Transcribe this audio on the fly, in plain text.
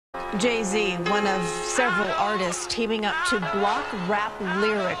Jay-Z, one of several artists teaming up to block rap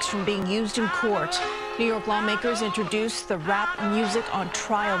lyrics from being used in court. New York lawmakers introduced the Rap Music on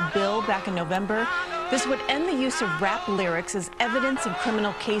Trial bill back in November. This would end the use of rap lyrics as evidence in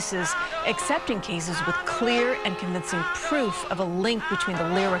criminal cases, except in cases with clear and convincing proof of a link between the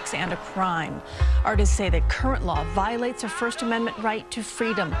lyrics and a crime. Artists say that current law violates a First Amendment right to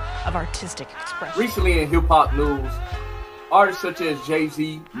freedom of artistic expression. Recently in hip-hop news, artists such as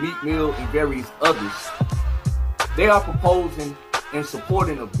Jay-Z, Meekmill, and various others, they are proposing and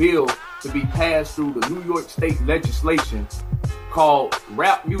supporting a bill to be passed through the New York State legislation called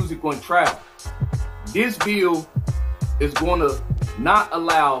Rap Music on Trial. This bill is going to not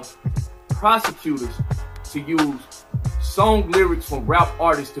allow prosecutors to use song lyrics from rap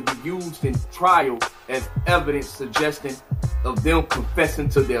artists to be used in trial as evidence suggesting of them confessing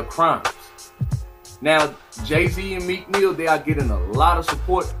to their crimes. Now, Jay-Z and Meekmill, they are getting a lot of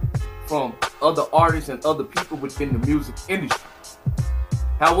support from other artists and other people within the music industry.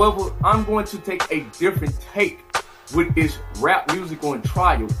 However, I'm going to take a different take with this Rap Music on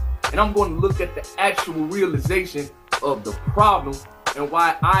Trial, and I'm going to look at the actual realization of the problem and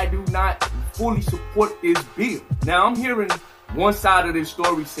why I do not fully support this bill. Now, I'm hearing one side of this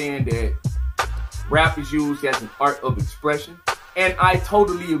story saying that rap is used as an art of expression, and I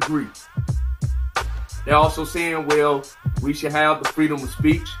totally agree. They're also saying, well, we should have the freedom of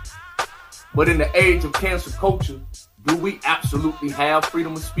speech. But in the age of cancel culture, do we absolutely have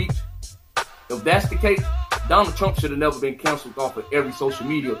freedom of speech? If that's the case, Donald Trump should have never been canceled off of every social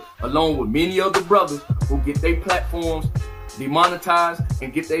media, along with many other brothers who get their platforms demonetized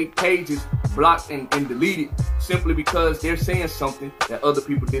and get their pages blocked and deleted simply because they're saying something that other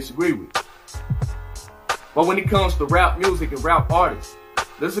people disagree with. But when it comes to rap music and rap artists,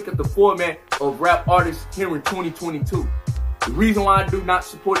 let's look at the format of rap artists here in 2022. The reason why I do not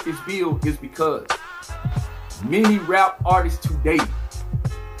support this bill is because many rap artists today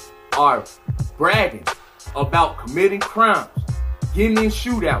are bragging about committing crimes, getting in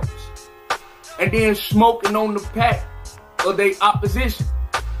shootouts, and then smoking on the pack of their opposition.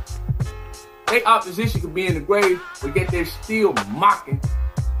 Their opposition could be in the grave, but yet they're still mocking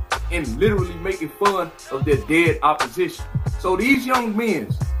and literally making fun of their dead opposition. So these young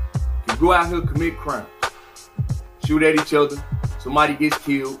men can go out here and commit crimes, shoot at each other, somebody gets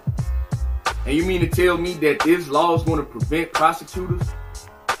killed, and you mean to tell me that this law is going to prevent prosecutors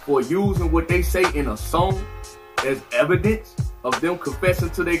for using what they say in a song as evidence of them confessing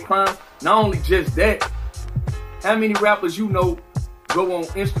to their crime? Not only just that, how many rappers you know go on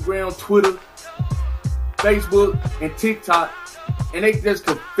Instagram, Twitter, Facebook, and TikTok, and they just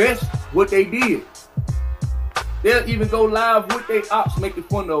confess what they did? They'll even go live with their ops making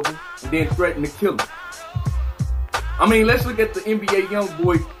fun of them and then threaten to kill them. I mean, let's look at the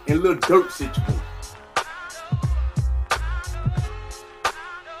nbayoungboy and lildurk situation.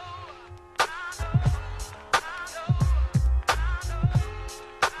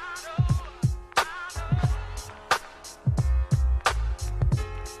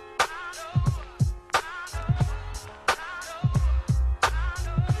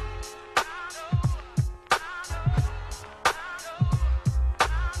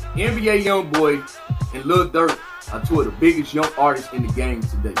 nbayoungboy and lildurk are two of the biggest young artists in the game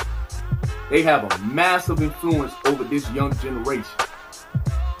today. They have a massive influence over this young generation.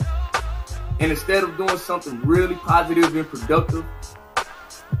 And instead of doing something really positive and productive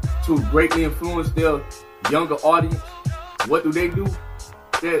to greatly influence their younger audience, what do?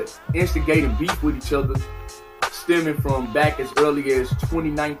 They're instigating beef with each other, stemming from back as early as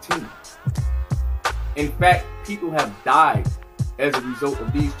 2019. In fact, people have died as a result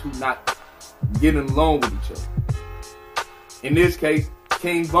of these two not getting along with each other. In this case,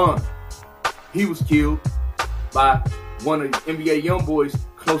 King Von, he was killed by one of nbayoungboy's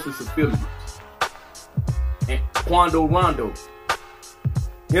closest affiliates. And Quando Rondo,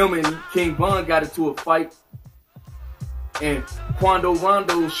 him and King Von got into a fight, and Quando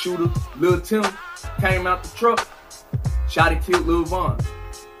Rondo's shooter, Lil Tim, came out the truck, shot and killed Lil Von.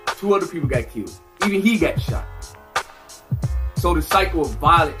 Two other people got killed. Even he got shot. So the cycle of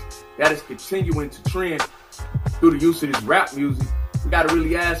violence that is continuing to trend through the use of this rap music, we got to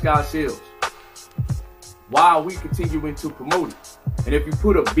really ask ourselves, why are we continuing to promote it? And if you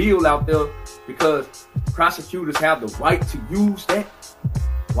put a bill out there because prosecutors have the right to use that,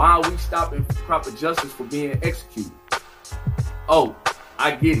 why are we stopping proper justice for being executed? Oh,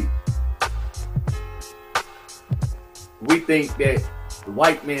 I get it. We think that the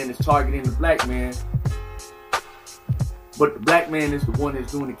white man is targeting the black man, but the black man is the one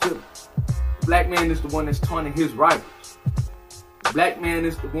that's doing the killing. The black man is the one that's taunting his rivals. Black man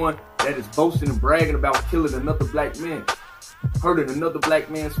is the one that is boasting and bragging about killing another black man, hurting another black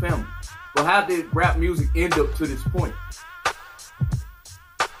man's family. But how did rap music end up to this point?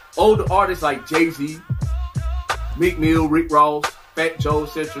 Older artists like Jay-Z, Meekmill, Rick Ross, Fat Joe,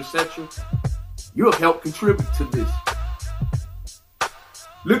 etc., etc., you have helped contribute to this.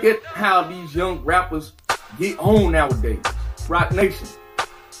 Look at how these young rappers get on nowadays. Rock Nation,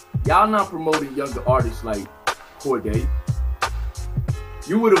 y'all not promoting younger artists like Corday.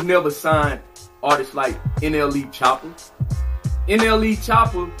 You would have never signed artists like NLE Chopper. NLE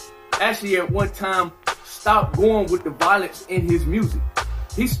Chopper actually at one time stopped going with the violence in his music.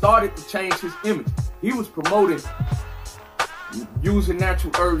 He started to change his image. He was promoting using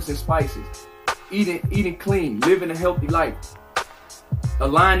natural herbs and spices, eating clean, living a healthy life,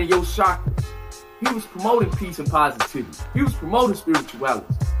 aligning your chakras. He was promoting peace and positivity. He was promoting spirituality.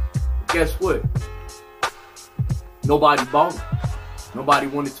 But guess what? Nobody bought it. Nobody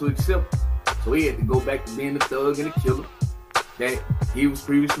wanted to accept it. So he had to go back to being the thug and the killer that he was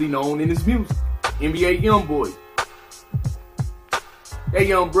previously known in his music. nbayoungboy. That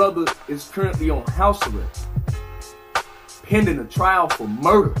young brother is currently on house arrest, pending a trial for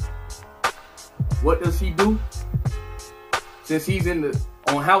murder. What does he do? Since he's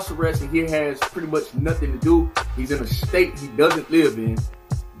on house arrest and he has pretty much nothing to do, he's in a state he doesn't live in,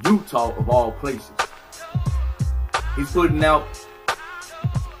 Utah of all places. He's putting out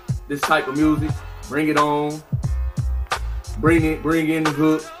this type of music, bring it on, bring in the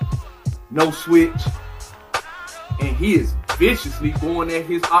hook, no switch, and he is viciously going at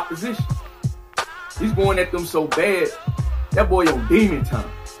his opposition. He's going at them so bad, that boy on demon time.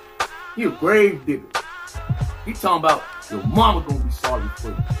 He a grave digger. He talking about your mama gonna be sorry for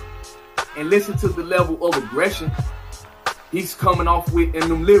you. And listen to the level of aggression he's coming off with in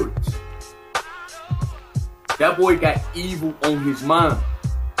them lyrics. That boy got evil on his mind.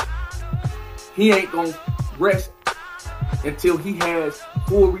 He ain't gonna rest until he has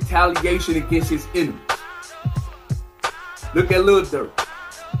full retaliation against his enemies. Look at Lildurk.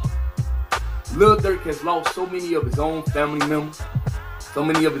 Lildurk has lost so many of his own family members, so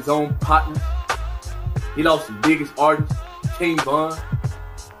many of his own partners. He lost his biggest artist, King Von.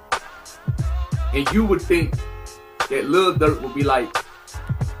 And you would think that Lildurk would be like,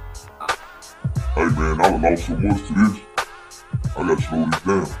 hey man, I done lost so much to this. I gotta slow this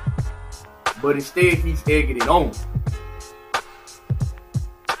down. But instead, he's egging it on.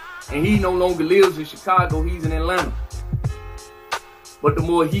 And he no longer lives in Chicago, he's in Atlanta. But the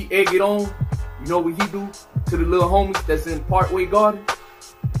more he egg it on, you know what he do to the little homies that's in Parkway Garden?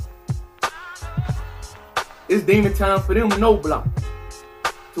 It's demon time for them in no block,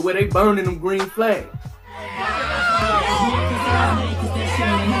 to where they burning them green flags.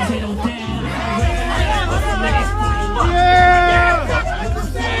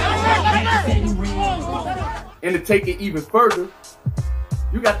 And to take it even further,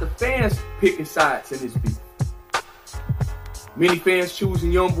 you got the fans picking sides in this beef. Many fans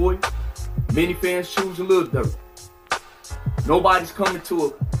choosing Youngboy, many fans choosing Lildurk. Nobody's coming to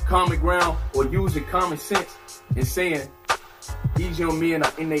a common ground or using common sense and saying these young men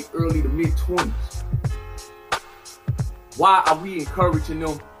are in their early to mid-20s. Why are we encouraging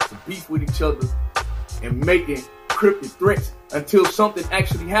them to beef with each other and making cryptic threats until something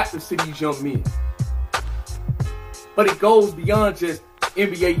actually happens to these young men? But it goes beyond just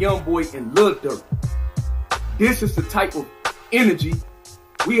NBA Youngboy and Lildurk. This is the type of energy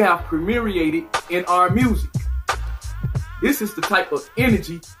we have permeated in our music. This is the type of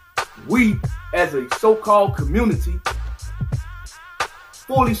energy we, as a so-called community,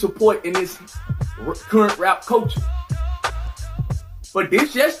 fully support in this current rap culture. But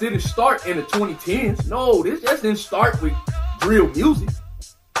this just didn't start in the 2010s. No, this just didn't start with drill music.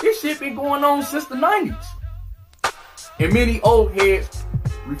 This shit been going on since the 90s. And many old heads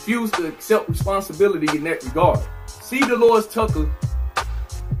refuse to accept responsibility in that regard. C. Dolores Tucker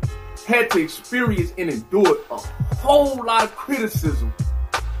had to experience and endure a whole lot of criticism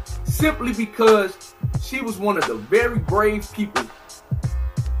simply because she was one of the very brave people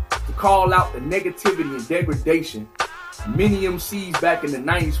to call out the negativity and degradation many MCs back in the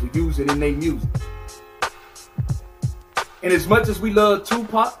 90s were using in their music. And as much as we love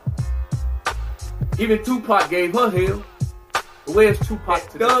Tupac, even Tupac gave her hell. But where's Tupac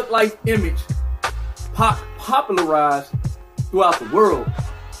today? Thug life image popularized throughout the world.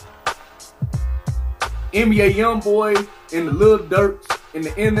 NBA Youngboy and the Lildurks and the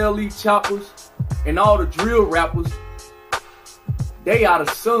NLE Choppers and all the drill rappers, they are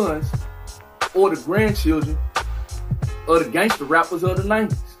the sons or the grandchildren of the gangster rappers of the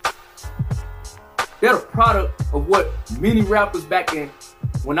 90s. They're the product of what many rappers back in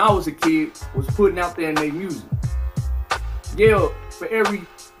when I was a kid was putting out there in their music. Yeah, for every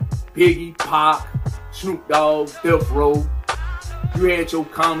Biggie, Pac, Snoop Dogg, Death Row, you had your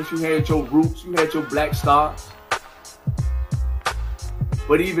Commons, you had your Roots, you had your Black Stars.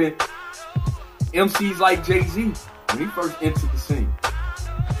 But even MCs like Jay-Z, when he first entered the scene,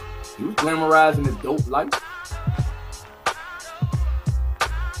 he was glamorizing the dope life.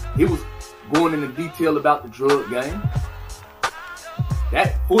 He was going into detail about the drug game.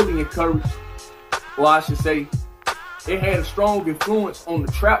 That fully encouraged, or I should say, it had a strong influence on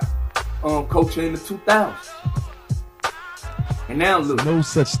the trap culture in the 2000s. And now look. No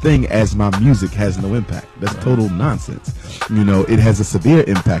such thing as my music has no impact. That's total nonsense. You know, it has a severe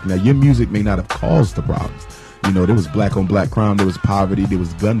impact. Now, your music may not have caused the problems. You know, there was black on black crime, there was poverty, there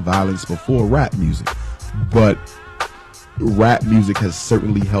was gun violence before rap music. But rap music has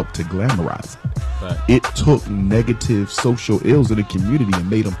certainly helped to glamorize it. Right. It took negative social ills in the community and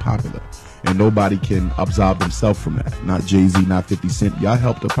made them popular. And nobody can absolve themselves from that. Not Jay-Z, not 50 Cent. Y'all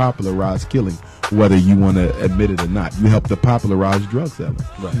helped to popularize killing, whether you want to admit it or not. You helped to popularize drug selling.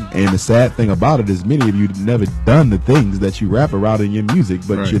 Right. And the sad thing about it is many of you never done the things that you rap about in your music,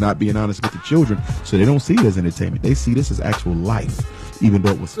 but you're not being honest with the children, so they don't see it as entertainment. They see this as actual life, even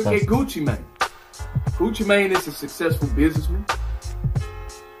though it was false. Look at Gucci Mane. Gucci Mane is a successful businessman.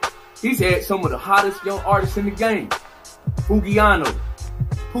 He's had some of the hottest young artists in the game. Fugiano,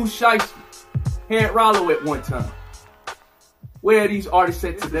 Pooh Shiesty, Harriet Rollo at one time. Where are these artists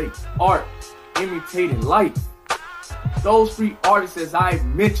at today? Art, imitating life. Those three artists, as I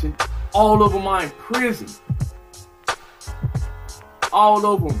mentioned, all of them are in prison. All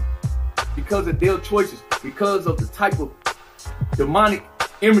of them. Because of their choices. Because of the type of demonic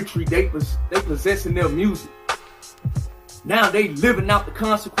imagery they possess in their music. Now they living out the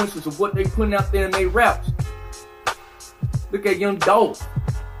consequences of what they putting out there in their raps. Look at Young Dolph.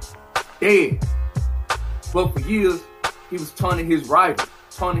 Dead. But for years, he was taunting his rivals,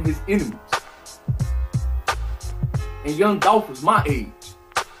 taunting his enemies. And Young Dolph was my age.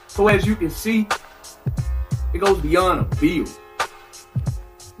 So as you can see, it goes beyond a bill.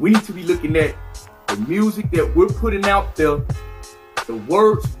 We need to be looking at the music that we're putting out there, the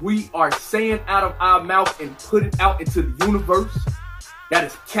words we are saying out of our mouth and putting out into the universe that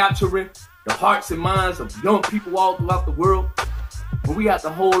is capturing the hearts and minds of young people all throughout the world. But we have to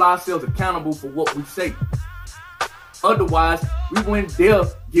hold ourselves accountable for what we say. Otherwise, we wouldn't dare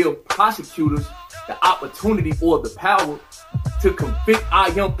give prosecutors the opportunity or the power to convict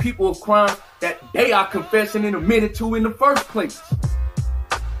our young people of crimes that they are confessing in a minute to in the first place.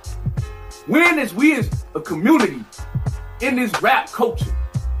 When as we as a community in this rap culture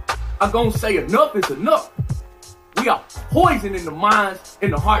are gonna say enough is enough, we are poisoning the minds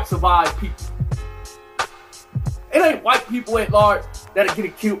and the hearts of our people. It ain't white people at large that are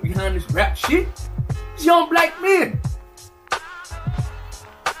getting killed behind this rap shit. It's young black men.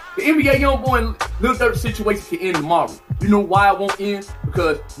 The NBA YoungBoy and lildurk situation can end tomorrow. You know why it won't end?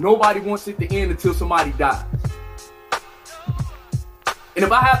 Because nobody wants it to end until somebody dies. And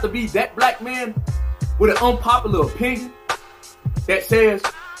if I have to be that black man with an unpopular opinion that says,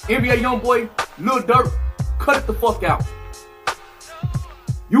 NBA YoungBoy, lildurk, cut it the fuck out.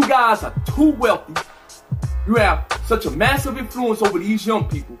 You guys are too wealthy. You have such a massive influence over these young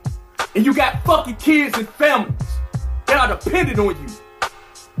people. And you got fucking kids and families that are dependent on you.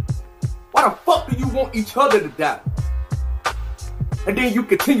 Why the fuck do you want each other to die? And then you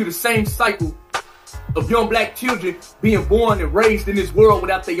continue the same cycle of young black children being born and raised in this world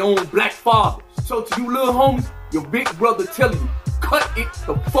without their own black fathers. So to you little homies, your big brother telling you, cut it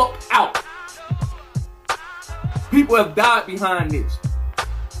the fuck out. People have died behind this.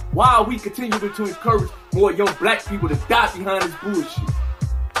 Why are we continuing to encourage more young black people to die behind this bullshit?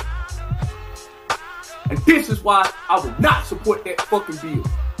 And this is why I will not support that fucking bill.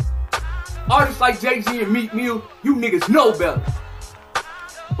 Artists like Jay-Z and Meek Mill, you niggas know better.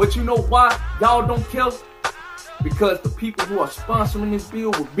 But you know why y'all don't care? Because the people who are sponsoring this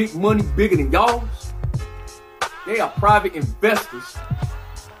bill with big money bigger than y'all's, they are private investors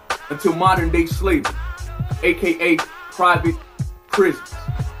until modern day slavery, aka private prisons,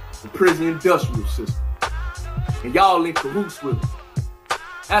 the prison industrial system. And y'all in cahoots with it.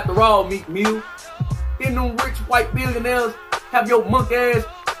 After all, Meek Mill, then them rich white billionaires have your monk ass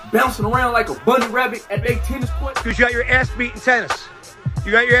bouncing around like a bunny rabbit at their tennis court. Because you got your ass beat in tennis.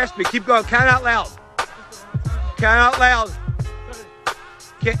 You got your ass beat. Keep going. Count out loud. Count out loud.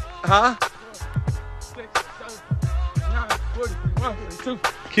 Huh? 6, 7, 9, 40, 1, 2.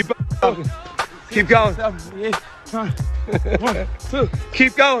 Keep going. Keep going. 7, 8, 9, 1, 2.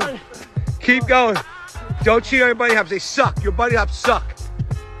 Keep going. Keep going. Don't cheat on your buddy hops. They suck. Your buddy hops suck.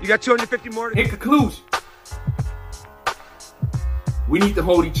 You got 250 more. In conclusion, we need to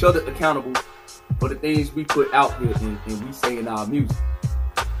hold each other accountable for the things we put out here and we say in our music.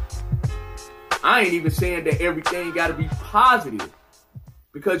 I ain't even saying that everything got to be positive,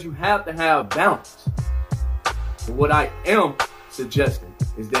 because you have to have balance. But what I am suggesting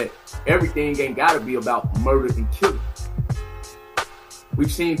is that everything ain't got to be about murder and killing.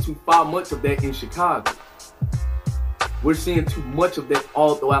 We've seen too far much of that in Chicago. We're seeing too much of that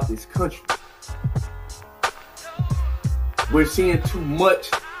all throughout this country. We're seeing too much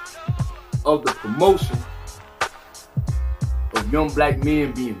of the promotion of young black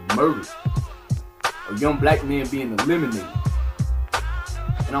men being murdered, of young black men being eliminated.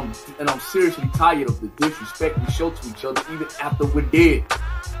 And I'm seriously tired of the disrespect we show to each other even after we're dead.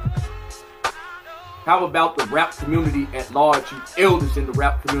 How about the rap community at large, you elders in the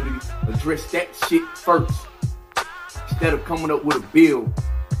rap community, address that shit first, instead of coming up with a bill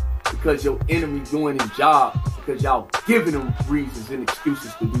because your enemy doing his job, because y'all giving them reasons and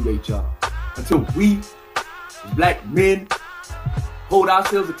excuses to do their job. Until we, as black men, hold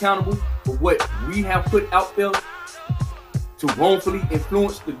ourselves accountable for what we have put out there to wrongfully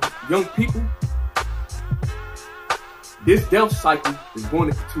influence the young people, this death cycle is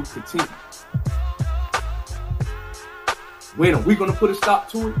going to continue. When are we going to put a stop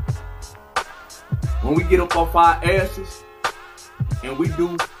to it? When we get up off our asses and we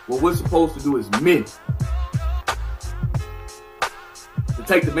do what we're supposed to do as men, to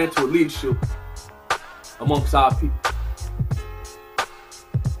take the mantle of leadership amongst our people.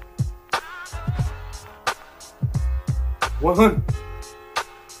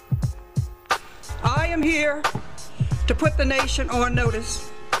 I am here to put the nation on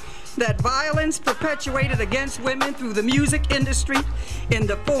notice that violence perpetuated against women through the music industry in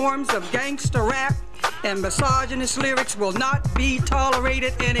the forms of gangster rap and misogynist lyrics will not be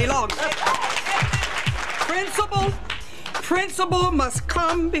tolerated any longer. Principle must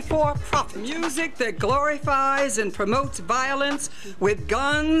come before profit. Music that glorifies and promotes violence with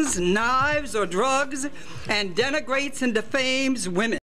guns, knives, or drugs and denigrates and defames women.